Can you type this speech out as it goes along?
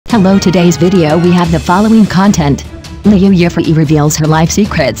Hello, today's video we have the following content. Liu Yifei reveals her life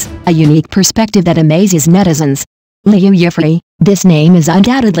secrets, a unique perspective that amazes netizens. Liu Yifei, this name is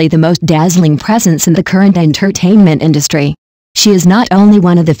undoubtedly the most dazzling presence in the current entertainment industry. She is not only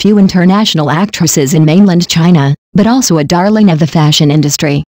one of the few international actresses in mainland China, but also a darling of the fashion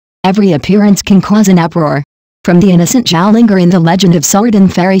industry. Every appearance can cause an uproar. From the innocent Zhaolinger in The Legend of Sword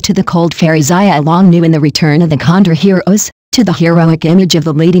and Fairy to the cold fairy Xia Longnu in The Return of the Condor Heroes, to the heroic image of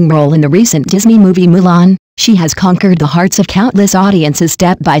the leading role in the recent Disney movie Mulan, she has conquered the hearts of countless audiences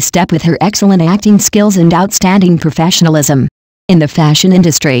step by step with her excellent acting skills and outstanding professionalism. In the fashion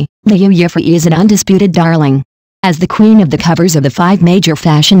industry, Liu Yifei is an undisputed darling. As the queen of the covers of the 5 major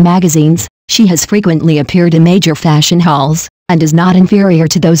fashion magazines, she has frequently appeared in major fashion hauls, and is not inferior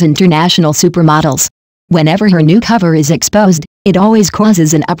to those international supermodels. Whenever her new cover is exposed, it always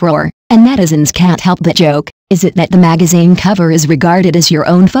causes an uproar, and netizens can't help but joke, is it that the magazine cover is regarded as your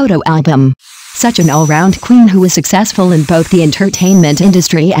own photo album? Such an all-round queen who is successful in both the entertainment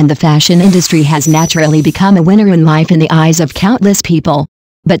industry and the fashion industry has naturally become a winner in life in the eyes of countless people.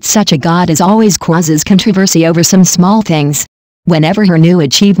 But such a goddess always causes controversy over some small things. Whenever her new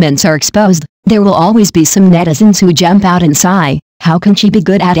achievements are exposed, there will always be some netizens who jump out and sigh, how can she be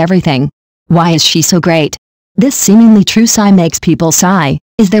good at everything? Why is she so great? This seemingly true sigh makes people sigh.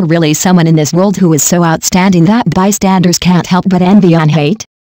 Is there really someone in this world who is so outstanding that bystanders can't help but envy and hate?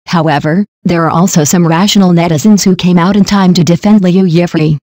 However, there are also some rational netizens who came out in time to defend Liu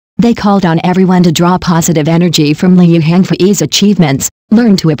Yifei. They called on everyone to draw positive energy from Liu Yifei's achievements,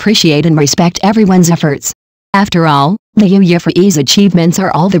 learn to appreciate and respect everyone's efforts. After all, Liu Yifei's achievements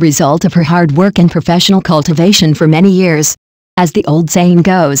are all the result of her hard work and professional cultivation for many years. As the old saying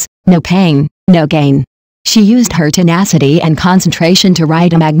goes, no pain, no gain. She used her tenacity and concentration to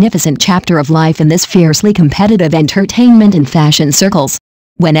write a magnificent chapter of life in this fiercely competitive entertainment and fashion circles.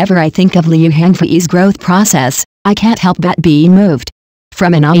 Whenever I think of Liu Yifei's growth process, I can't help but be moved.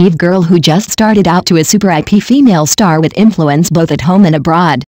 From a naive girl who just started out to a super IP female star with influence both at home and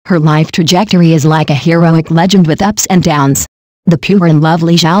abroad, her life trajectory is like a heroic legend with ups and downs. The pure and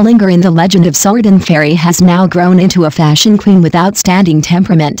lovely Zhaolinger in The Legend of Sword and Fairy has now grown into a fashion queen with outstanding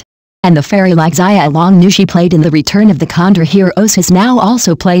temperament. And the fairy-like Xia Longnu she played in The Return of the Condor Heroes has now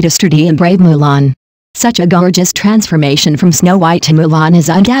also played a sturdy and brave Mulan. Such a gorgeous transformation from Snow White to Mulan is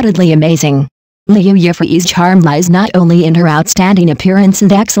undoubtedly amazing. Liu Yifei's charm lies not only in her outstanding appearance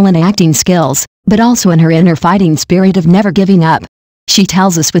and excellent acting skills, but also in her inner fighting spirit of never giving up. She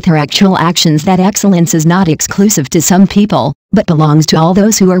tells us with her actual actions that excellence is not exclusive to some people, but belongs to all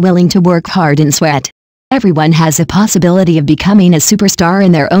those who are willing to work hard and sweat. Everyone has a possibility of becoming a superstar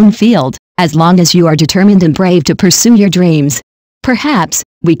in their own field, as long as you are determined and brave to pursue your dreams. Perhaps,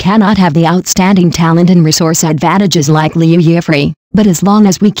 we cannot have the outstanding talent and resource advantages like Liu Yifei, but as long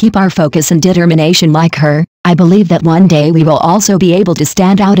as we keep our focus and determination like her, I believe that one day we will also be able to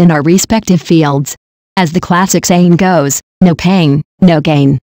stand out in our respective fields. As the classic saying goes, no pain, no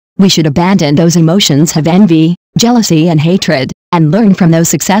gain. We should abandon those emotions of envy, jealousy and hatred, and learn from those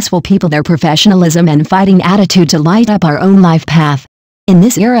successful people their professionalism and fighting attitude to light up our own life path. In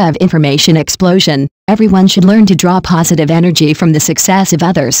this era of information explosion, everyone should learn to draw positive energy from the success of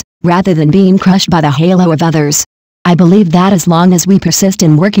others, rather than being crushed by the halo of others. I believe that as long as we persist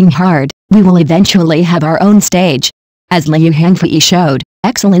in working hard, we will eventually have our own stage. As Liu Yifei showed,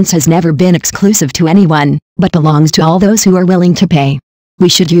 excellence has never been exclusive to anyone, but belongs to all those who are willing to pay. We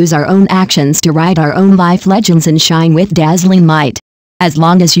should use our own actions to write our own life legends and shine with dazzling light. As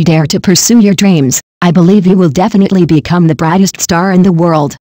long as you dare to pursue your dreams, I believe you will definitely become the brightest star in the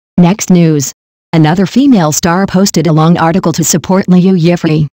world. Next news. Another female star posted a long article to support Liu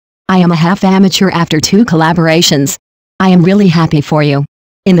Yifei. I am a half amateur after 2 collaborations. I am really happy for you.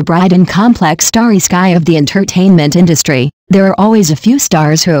 In the bright and complex starry sky of the entertainment industry, there are always a few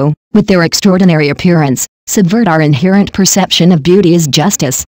stars who, with their extraordinary appearance, subvert our inherent perception of beauty as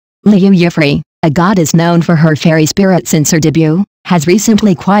justice. Liu Yifei, a goddess known for her fairy spirit since her debut, has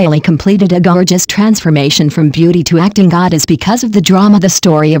recently quietly completed a gorgeous transformation from beauty to acting goddess because of the drama The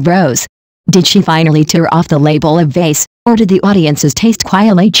Story of Rose. Did she finally tear off the label of vase, or did the audience's taste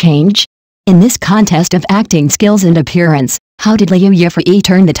quietly change? In this contest of acting skills and appearance, how did Liu Yifei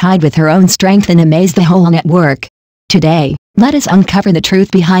turn the tide with her own strength and amaze the whole network? Today, let us uncover the truth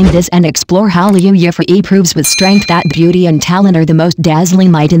behind this and explore how Liu Yifei proves with strength that beauty and talent are the most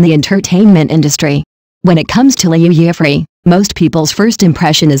dazzling light in the entertainment industry. When it comes to Liu Yifei, most people's first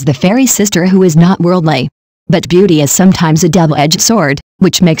impression is the fairy sister who is not worldly. But beauty is sometimes a double-edged sword,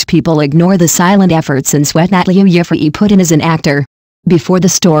 which makes people ignore the silent efforts and sweat that Liu Yifei put in as an actor. Before The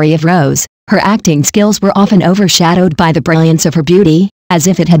Story of Rose, her acting skills were often overshadowed by the brilliance of her beauty, as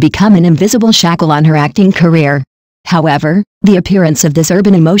if it had become an invisible shackle on her acting career. However, the appearance of this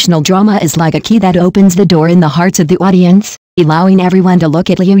urban emotional drama is like a key that opens the door in the hearts of the audience, allowing everyone to look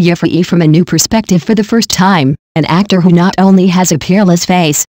at Liu Yifei from a new perspective for the first time, an actor who not only has a peerless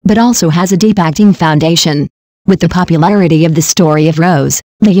face, but also has a deep acting foundation. With the popularity of the story of Rose,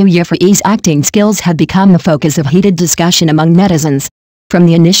 Liu Yifei's acting skills had become the focus of heated discussion among netizens. From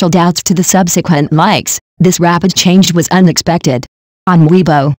the initial doubts to the subsequent likes, this rapid change was unexpected. On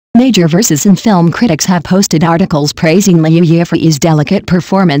Weibo, major verses and film critics have posted articles praising Liu Yifei's delicate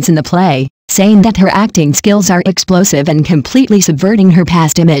performance in the play, saying that her acting skills are explosive and completely subverting her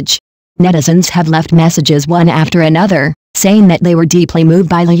past image. Netizens have left messages one after another, saying that they were deeply moved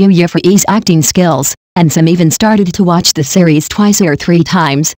by Liu Yifei's acting skills, and some even started to watch the series twice or 3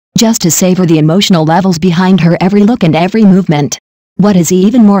 times, just to savor the emotional levels behind her every look and every movement. What is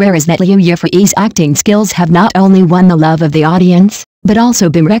even more rare is that Liu Yifei's acting skills have not only won the love of the audience, but also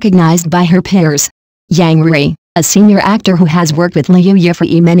been recognized by her peers. Yang Ri, a senior actor who has worked with Liu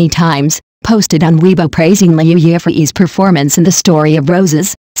Yifei many times, posted on Weibo praising Liu Yifei's performance in the story of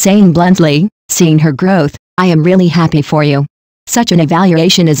Roses, saying bluntly, "Seeing her growth, I am really happy for you." Such an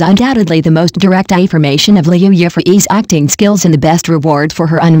evaluation is undoubtedly the most direct affirmation of Liu Yifei's acting skills and the best reward for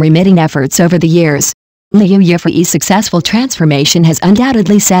her unremitting efforts over the years. Liu Yifei's successful transformation has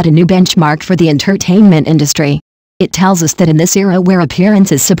undoubtedly set a new benchmark for the entertainment industry. It tells us that in this era where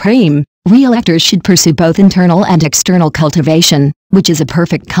appearance is supreme, real actors should pursue both internal and external cultivation, which is a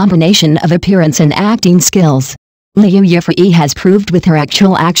perfect combination of appearance and acting skills. Liu Yifei has proved with her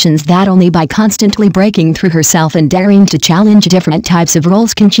actual actions that only by constantly breaking through herself and daring to challenge different types of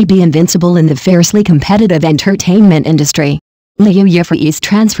roles can she be invincible in the fiercely competitive entertainment industry. Liu Yifei's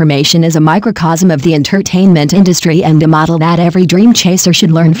transformation is a microcosm of the entertainment industry and a model that every dream chaser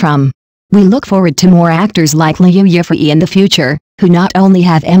should learn from. We look forward to more actors like Liu Yifei in the future, who not only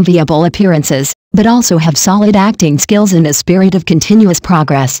have enviable appearances, but also have solid acting skills and a spirit of continuous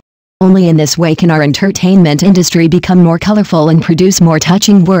progress. Only in this way can our entertainment industry become more colorful and produce more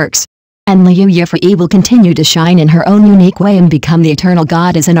touching works. And Liu Yifei will continue to shine in her own unique way and become the eternal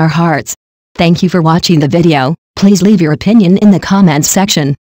goddess in our hearts. Thank you for watching the video. Please leave your opinion in the comments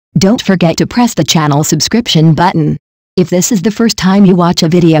section. Don't forget to press the channel subscription button if this is the first time you watch a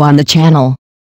video on the channel.